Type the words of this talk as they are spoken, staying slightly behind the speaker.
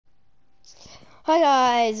Hi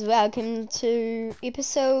guys, welcome to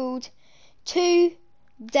episode 2,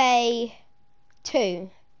 day 2.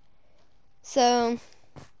 So,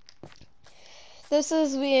 this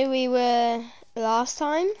is where we were last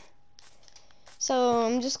time. So,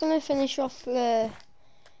 I'm just going to finish off the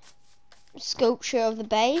sculpture of the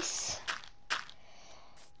base.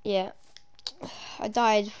 Yeah, I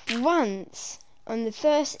died once on the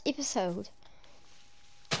first episode.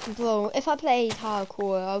 Bro, if I played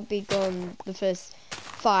hardcore, I'd be gone the first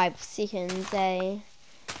 5 seconds,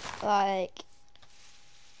 Like,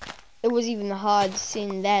 it was even hard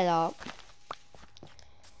setting that up.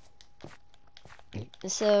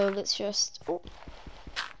 So let's just. Oh.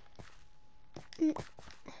 It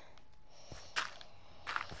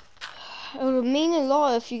would mean a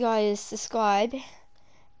lot if you guys subscribe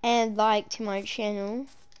and like to my channel.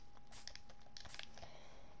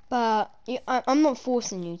 But I'm not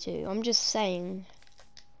forcing you to. I'm just saying.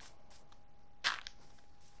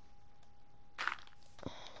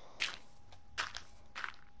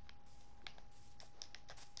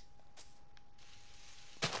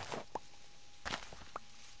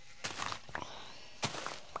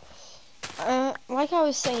 Like I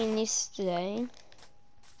was saying yesterday,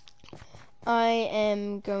 I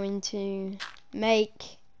am going to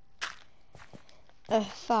make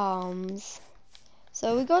farms.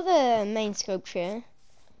 So we got the main sculpture,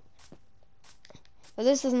 but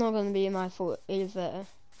this is not going to be my forever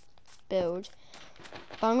build.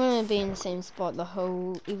 But I'm going to be in the same spot the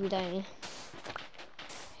whole every day.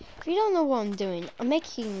 If you don't know what I'm doing, I'm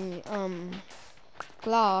making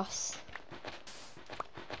glass.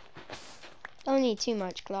 Don't need too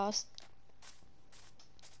much glass.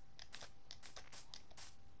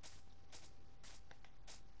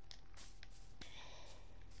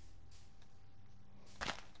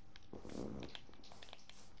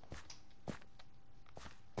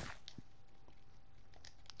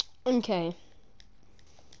 Okay.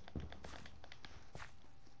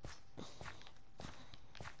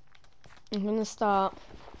 I'm gonna start.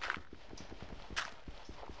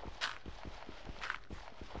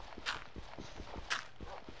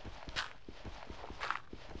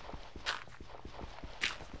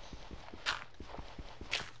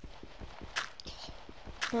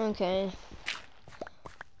 Okay.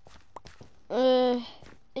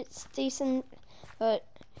 It's decent, but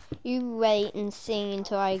you wait and see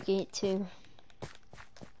until I get to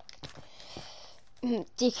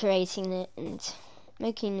decorating it and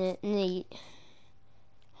making it neat.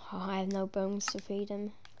 Oh, I have no bones to feed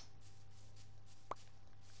him.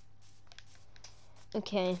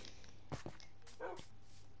 Okay.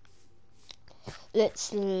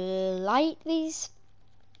 Let's light these.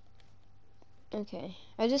 Okay.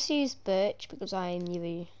 I just used birch because I'm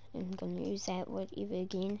gonna use that wood ever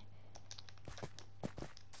again.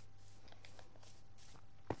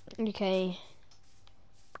 Okay.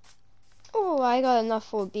 Oh, I got enough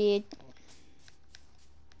for a bed.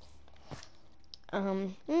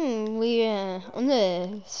 We on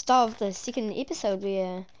the start of the second episode,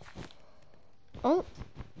 we're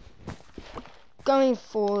going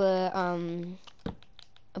for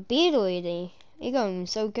a beard already. You're going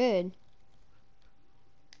so good.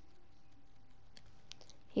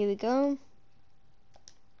 Here we go.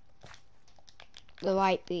 The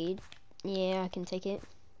white bead. Yeah, I can take it.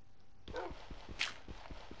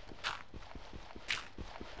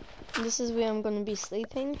 This is where I'm gonna be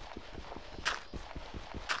sleeping.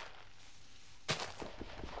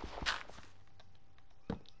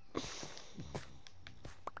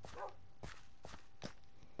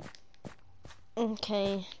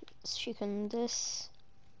 Okay, let's check on this.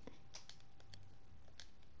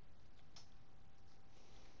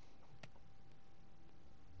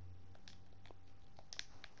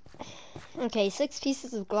 Okay, 6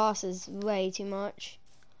 pieces of glass is way too much.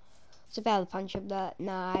 It's about a punch up that.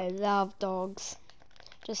 Nah, I love dogs.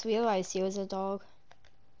 Just realized he was a dog.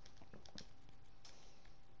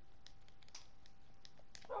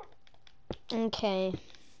 Okay.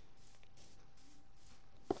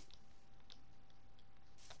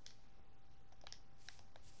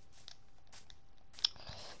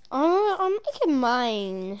 I'm making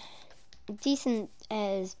mine decent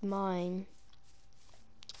as mine.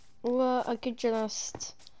 Or I could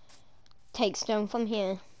just take stone from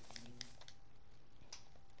here.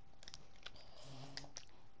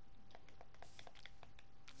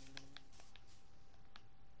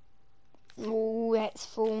 Oh, that's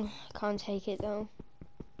full. Can't take it though.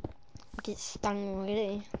 I get stung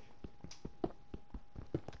already.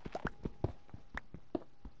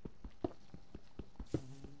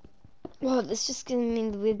 Well, it's just giving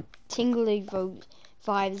me the weird tingly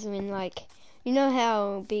vibes when like You know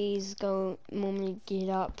how bees go normally get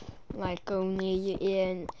up, like go near your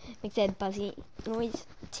ear and make that buzzy noise,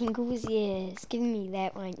 tingles? Yeah, it's giving me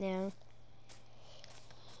that right now.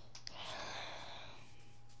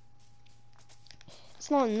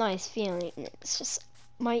 It's not a nice feeling. It's just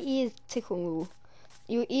my ears tickle.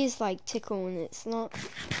 Your ears like tickle, and it's not.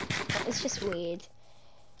 It's just weird.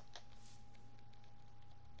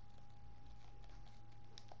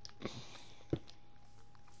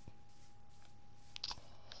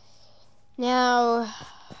 Now,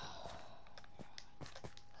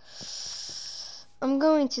 I'm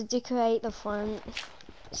going to decorate the front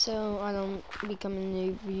so I don't become a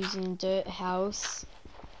noob using dirt house.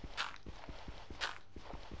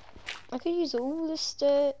 I could use all this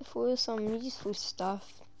dirt for some useful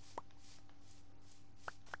stuff.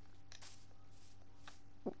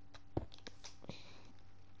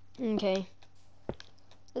 Okay,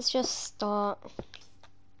 let's just start.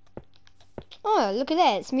 Oh, look at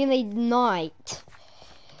that, it's nearly night.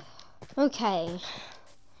 Okay,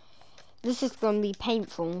 this is gonna be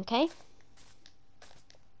painful, okay?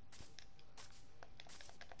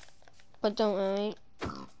 But don't worry.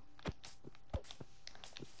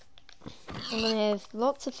 I'm gonna have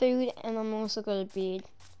lots of food, and I'm also gonna bed.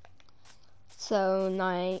 So,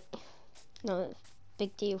 night, not a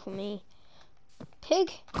big deal for me.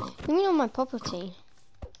 Pig, you mean on my property?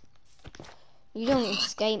 You don't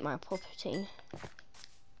escape my property.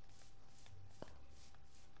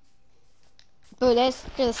 But that's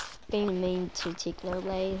just being mean to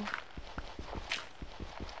Technoblade.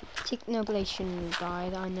 Technoblade shouldn't have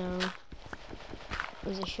died, I know. It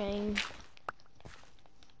was a shame.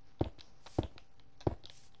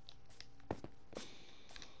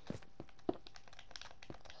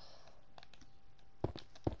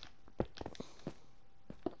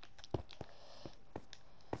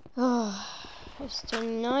 Oh, it's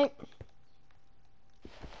turning night.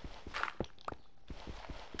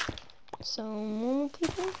 So normal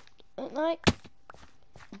people at night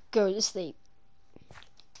go to sleep.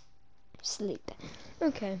 Sleep.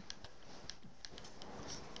 Okay.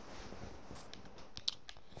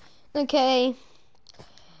 Okay.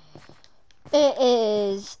 It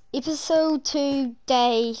is episode 2,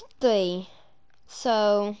 day 3.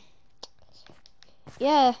 So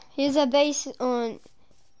yeah, here's our base on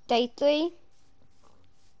day 3.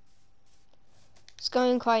 It's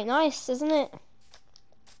going quite nice, isn't it?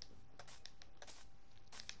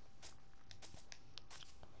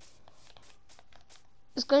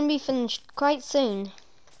 It's going to be finished quite soon.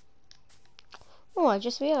 Oh, I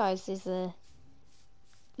just realised there's a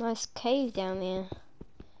nice cave down there.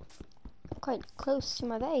 Quite close to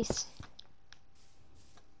my base.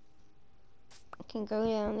 I can go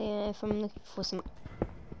down there if I'm looking for some.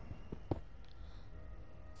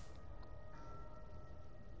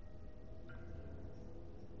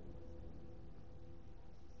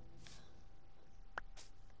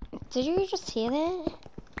 Did you just hear that?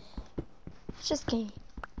 It just gave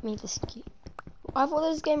me this. I thought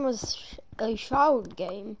this game was a child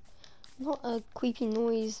game, not a creepy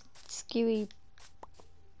noise, scary.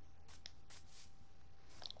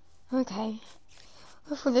 Okay,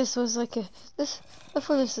 I thought this was like I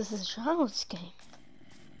thought this was a child's game.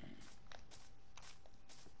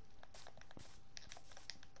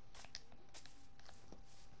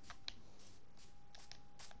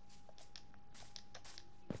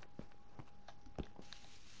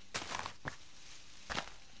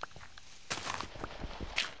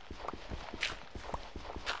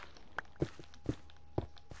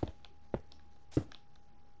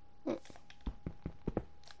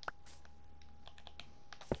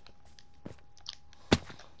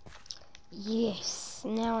 Yes,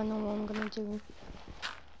 now I know what I'm gonna do.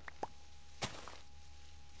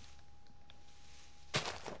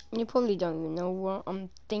 You probably don't even know what I'm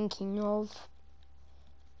thinking of.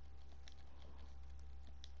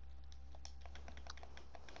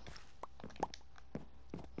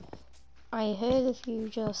 I heard if you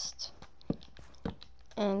just,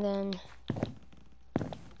 and then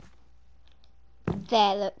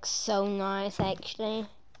that looks so nice actually.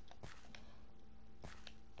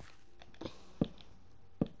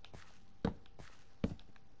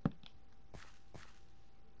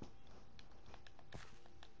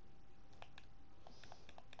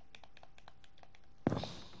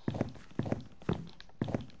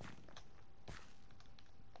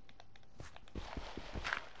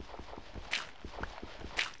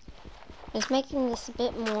 It's making this a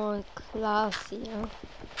bit more classier.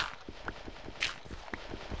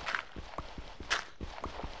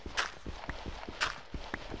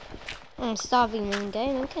 I'm starving in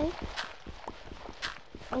game, okay.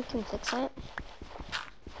 I can fix that.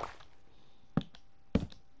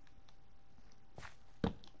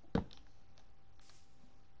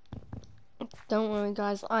 Don't worry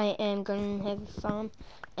guys, I am going to have a farm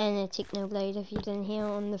and a Technoblade if you didn't hear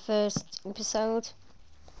on the first episode.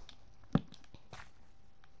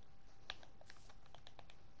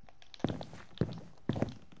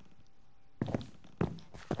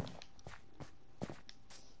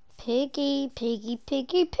 Piggy, piggy,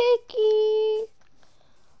 piggy, piggy.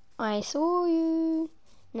 I saw you.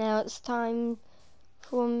 Now it's time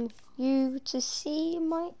for you to see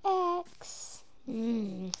my axe.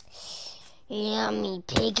 Yummy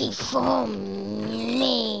piggy for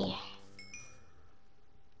me.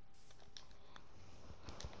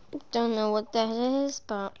 Don't know what that is,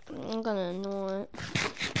 but I'm gonna ignore it.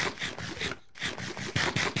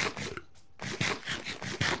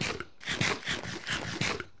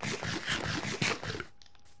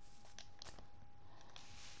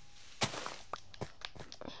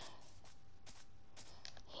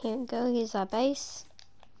 Here we go, here's our base.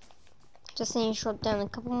 Just need to chop down a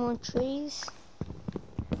couple more trees.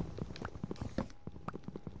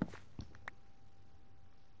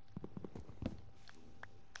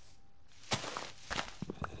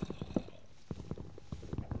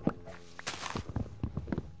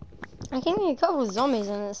 I can hear a couple of zombies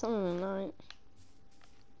in it some of the night.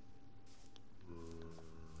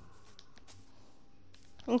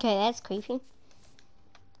 Okay, that's creepy.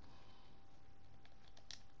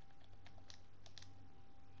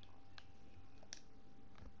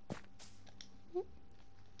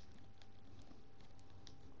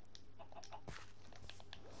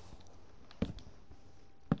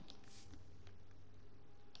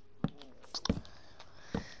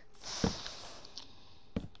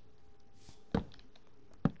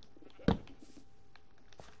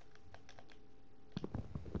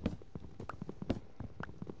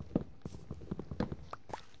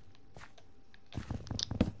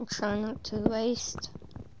 Try not to waste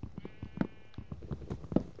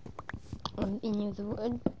any of the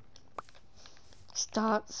wood.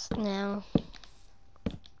 Starts now.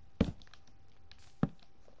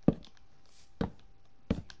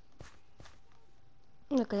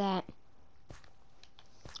 Look at that.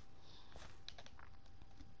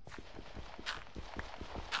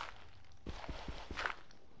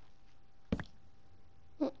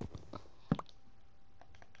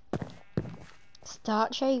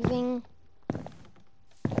 Start shaving.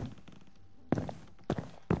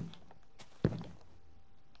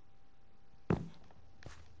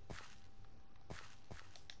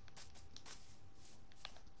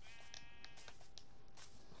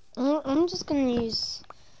 I'm just gonna use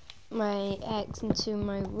my axe into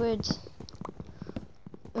my wood,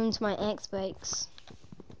 into my axe breaks.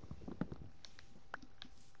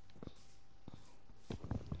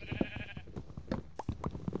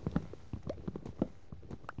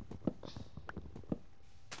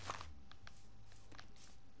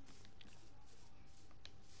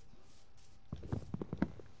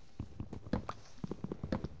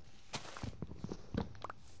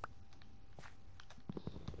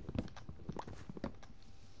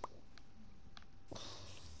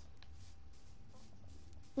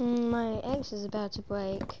 My axe is about to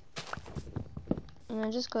break, and I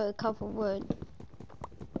just got a couple of wood.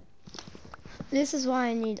 This is why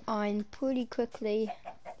I need iron pretty quickly.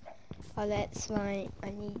 Oh, that's why I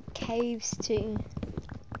need caves to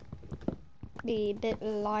be a bit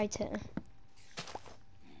lighter.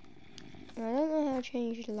 And I don't know how to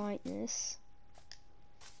change the lightness.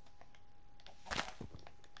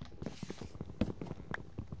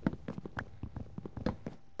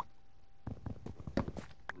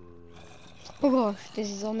 Oh gosh, this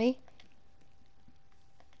is on me.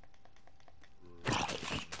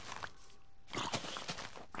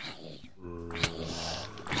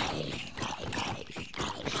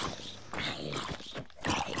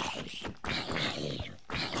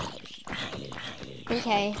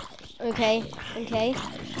 Okay, okay, okay.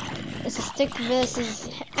 It's a stick versus...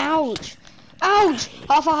 Ouch! Ouch!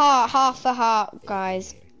 Half a heart,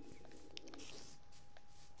 guys.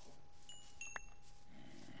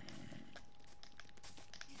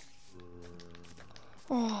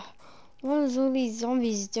 Oh, what is all these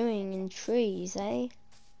zombies doing in trees, eh?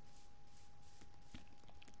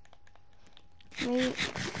 Wait.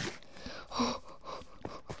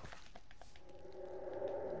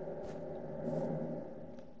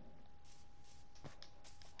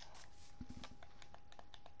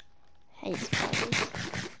 Hey, spiders.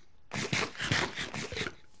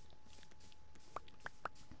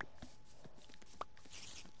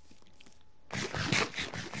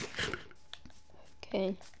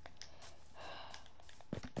 Okay.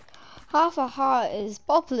 Half a heart is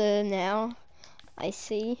popular now, I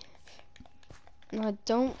see. And I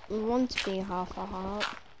don't want to be half a heart.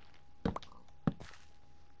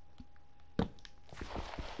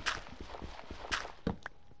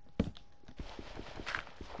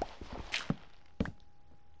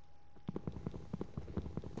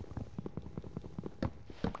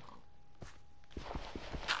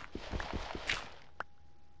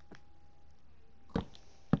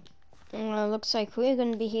 Looks like we're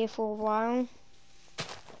gonna be here for a while.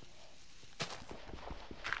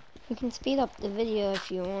 You can speed up the video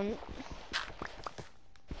if you want.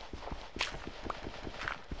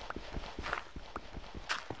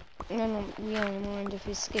 I don't really mind if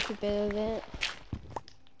we skip a bit of it.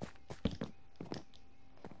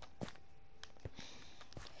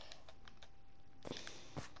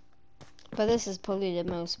 But this is probably the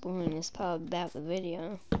most boringest part about the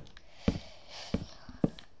video.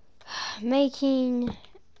 Making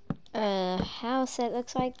a house that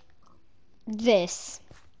looks like this.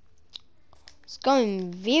 It's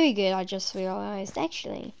going very good, I just realized,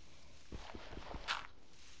 actually.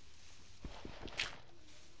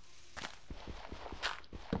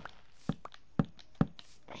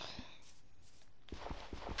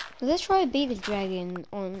 Let's try to beat the dragon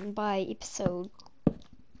by episode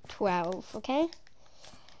 12, okay?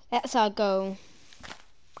 That's our goal.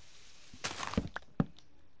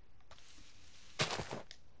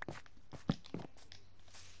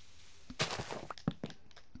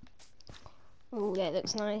 Oh, that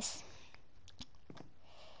looks nice.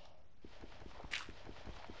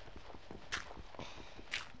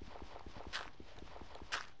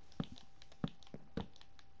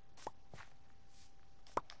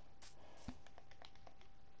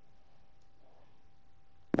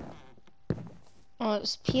 Oh,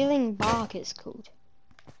 it's peeling bark, it's called.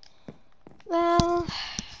 Well,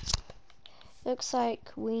 looks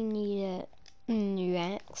like we need a new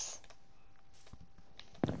axe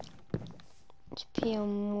to peel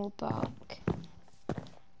more bark.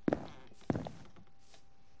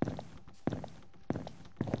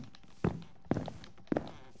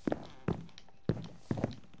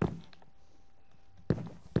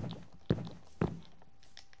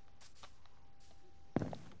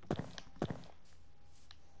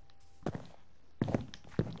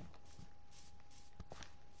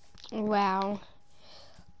 Wow.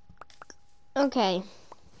 Okay.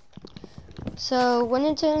 So when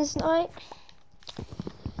it turns night,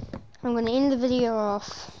 I'm gonna end the video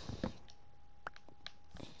off.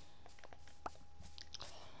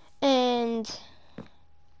 And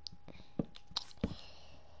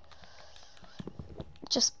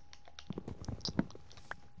just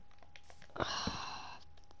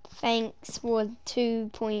thanks for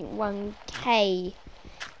 2.1k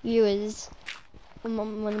viewers on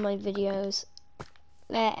one of my videos.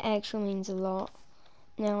 That actually means a lot.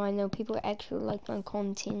 Now I know people actually like my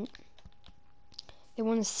content. They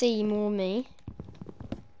want to see more of me.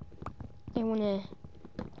 They want to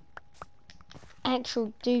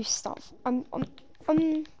actually do stuff. I'm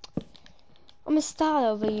a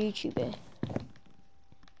star of a YouTuber.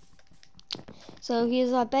 So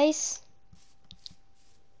here's our base.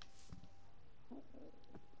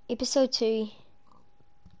 Episode 2,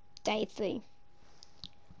 Day 3.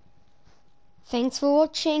 Thanks for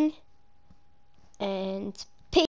watching, and